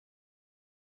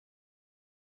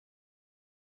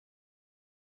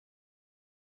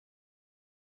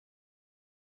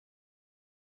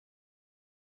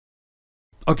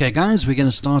Okay guys, we're going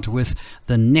to start with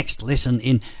the next lesson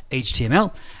in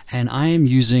HTML, and I am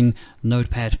using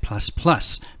Notepad++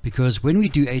 because when we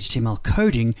do HTML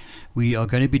coding, we are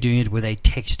going to be doing it with a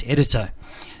text editor.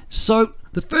 So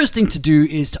the first thing to do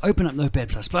is to open up Notepad++,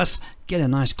 get a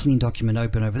nice clean document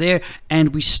open over there,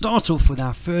 and we start off with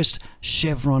our first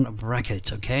chevron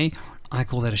bracket, okay? I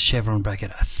call that a chevron bracket.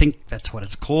 I think that's what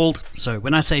it's called. So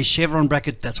when I say chevron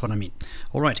bracket, that's what I mean.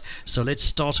 All right, so let's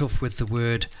start off with the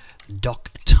word doc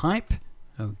type.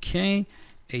 Okay,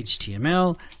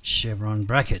 HTML chevron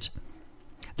bracket.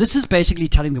 This is basically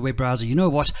telling the web browser, you know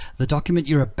what, the document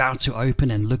you're about to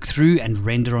open and look through and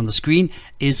render on the screen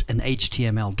is an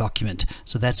HTML document.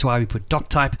 So that's why we put doc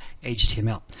type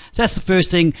HTML. So that's the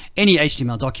first thing. Any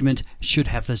HTML document should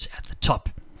have this at the top.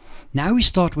 Now we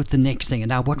start with the next thing, and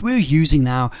now what we're using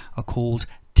now are called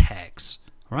tags.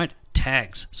 All right,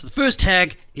 tags. So the first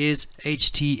tag is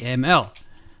HTML.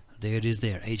 There it is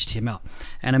there, HTML.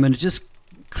 And I'm going to just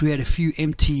create a few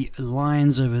empty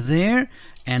lines over there,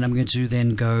 and I'm going to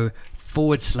then go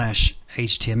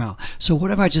 /HTML. So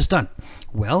what have I just done?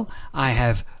 Well, I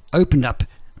have opened up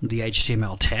the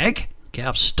HTML tag. Okay,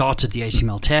 I've started the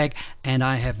HTML tag, and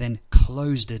I have then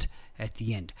closed it at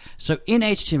the end. So in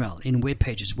HTML, in web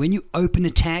pages, when you open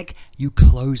a tag, you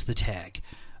close the tag.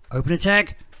 Open a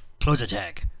tag, close a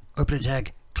tag. Open a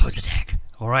tag, close a tag.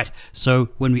 All right, so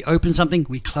when we open something,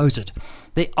 we close it.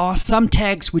 There are some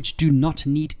tags which do not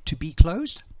need to be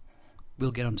closed. We'll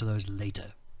get onto those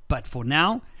later. But for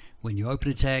now, when you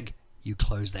open a tag, you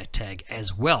close that tag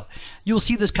as well. You'll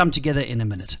see this come together in a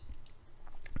minute.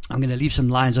 I'm going to leave some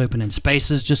lines open and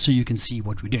spaces just so you can see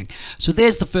what we're doing. So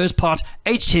there's the first part,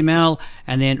 HTML,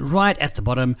 and then right at the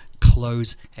bottom,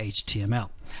 close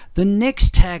HTML. The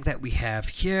next tag that we have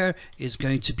here is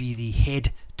going to be the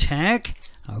head tag.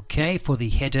 Okay, for the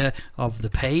header of the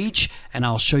page, and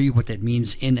I'll show you what that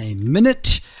means in a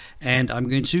minute. And I'm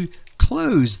going to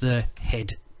close the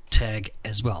head tag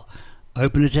as well.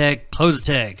 Open a tag, close a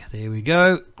tag. There we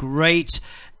go, great.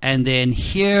 And then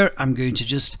here I'm going to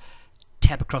just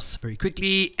tap across very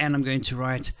quickly, and I'm going to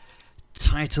write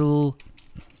title,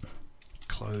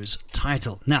 close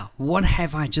title. Now, what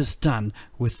have I just done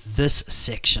with this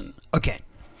section? Okay.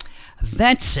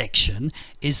 That section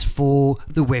is for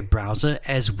the web browser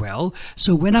as well.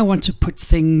 So when I want to put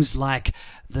things like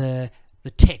the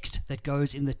text that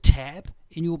goes in the tab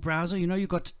in your browser, you know, you've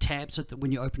got tabs so that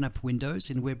when you open up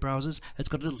Windows in web browsers, it's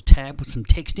got a little tab with some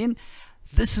text in.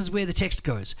 This is where the text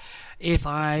goes. If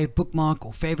I bookmark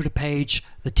or favorite a page,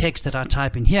 the text that I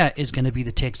type in here is going to be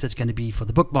the text that's going to be for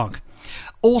the bookmark.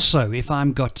 Also, if I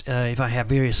have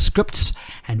various scripts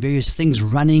and various things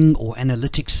running, or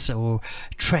analytics or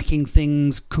tracking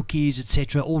things, cookies,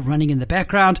 etc., all running in the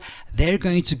background, they're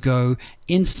going to go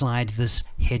inside this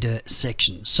header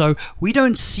section. So we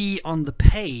don't see on the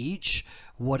page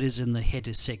what is in the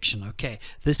header section. Okay,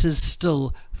 this is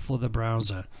still for the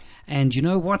browser. And you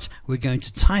know what? We're going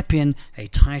to type in a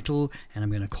title, and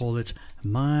I'm going to call it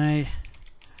my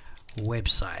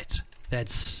website.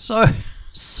 That's so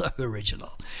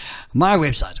original. My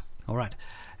website. All right.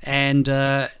 And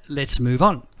let's move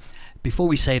on. Before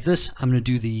we save this, I'm going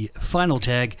to do the final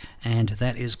tag, and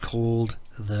that is called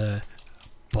the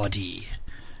body.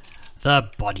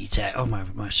 The body tag. Oh,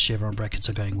 my chevron brackets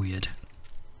are going weird.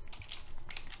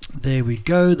 There we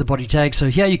go, the body tag. So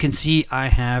here you can see I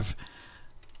have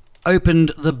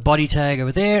opened the body tag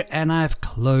over there, and I've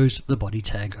closed the body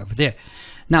tag over there.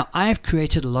 Now I've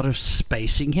created a lot of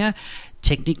spacing here.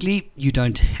 Technically you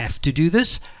don't have to do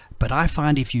this, but I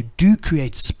find if you do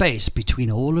create space between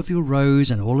all of your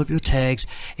rows and all of your tags,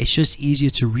 it's just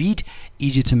easier to read,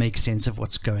 easier to make sense of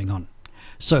what's going on.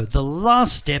 So the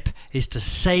last step is to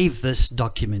save this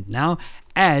document now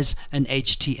as an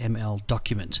HTML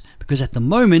document, because at the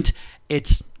moment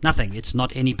it's nothing. It's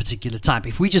not any particular type.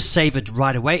 If we just save it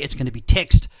right away, it's going to be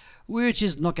text, which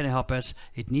is not going to help us.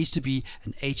 It needs to be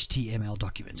an HTML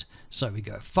document. So we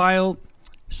go File,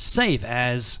 Save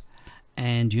As,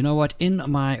 and you know what? In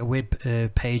my web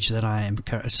page that I am,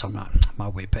 sorry, my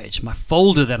web page, my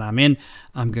folder that I'm in,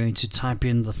 I'm going to type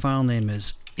in the file name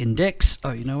as index.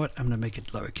 Oh, you know what? I'm going to make it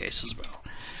lowercase as well.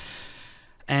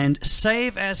 And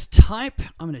save as type,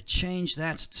 I'm going to change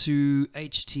that to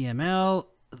HTML.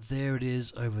 There it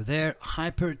is over there,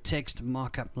 hypertext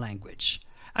markup language.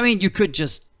 I mean, you could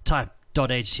just type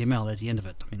 .html at the end of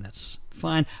it. I mean, that's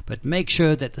fine, but make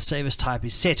sure that the save as type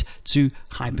is set to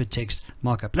hypertext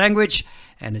markup language,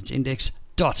 and it's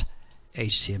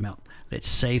index.html. Let's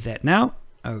save that now.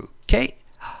 Okay,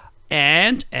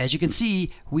 and as you can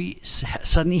see, we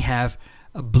suddenly have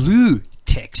a blue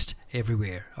text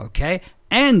everywhere. Okay,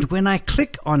 and when I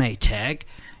click on a tag,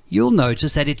 you'll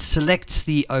notice that it selects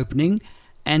the opening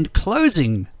and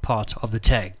closing part of the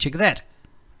tag. Check that.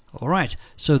 Alright,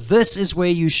 so this is where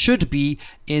you should be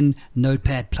in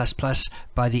Notepad++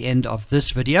 by the end of this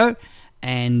video,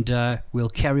 and we'll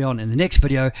carry on in the next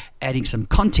video adding some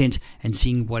content and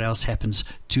seeing what else happens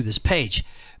to this page.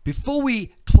 Before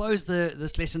we close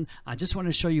this lesson, I just want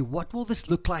to show you what will this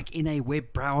look like in a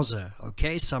web browser.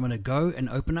 Okay, so I'm going to go and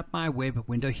open up my web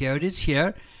window. Here it is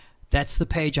here. That's the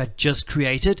page I just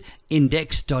created,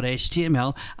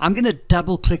 index.html. I'm going to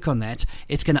double click on that.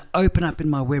 It's going to open up in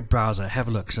my web browser. Have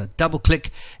a look. So double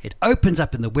click. It opens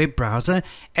up in the web browser.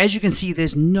 As you can see,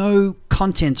 there's no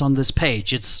content on this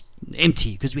page. It's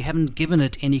empty because we haven't given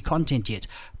it any content yet.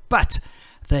 But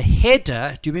the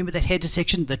header, do you remember that header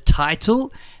section? The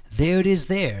title, there it is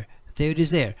there. There it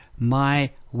is there.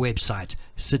 My website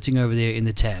sitting over there in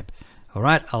the tab. All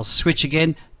right, I'll switch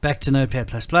again back to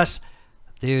Notepad++.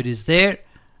 There it is there.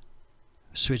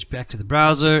 Switch back to the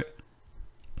browser.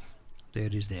 There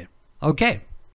it is there. Okay.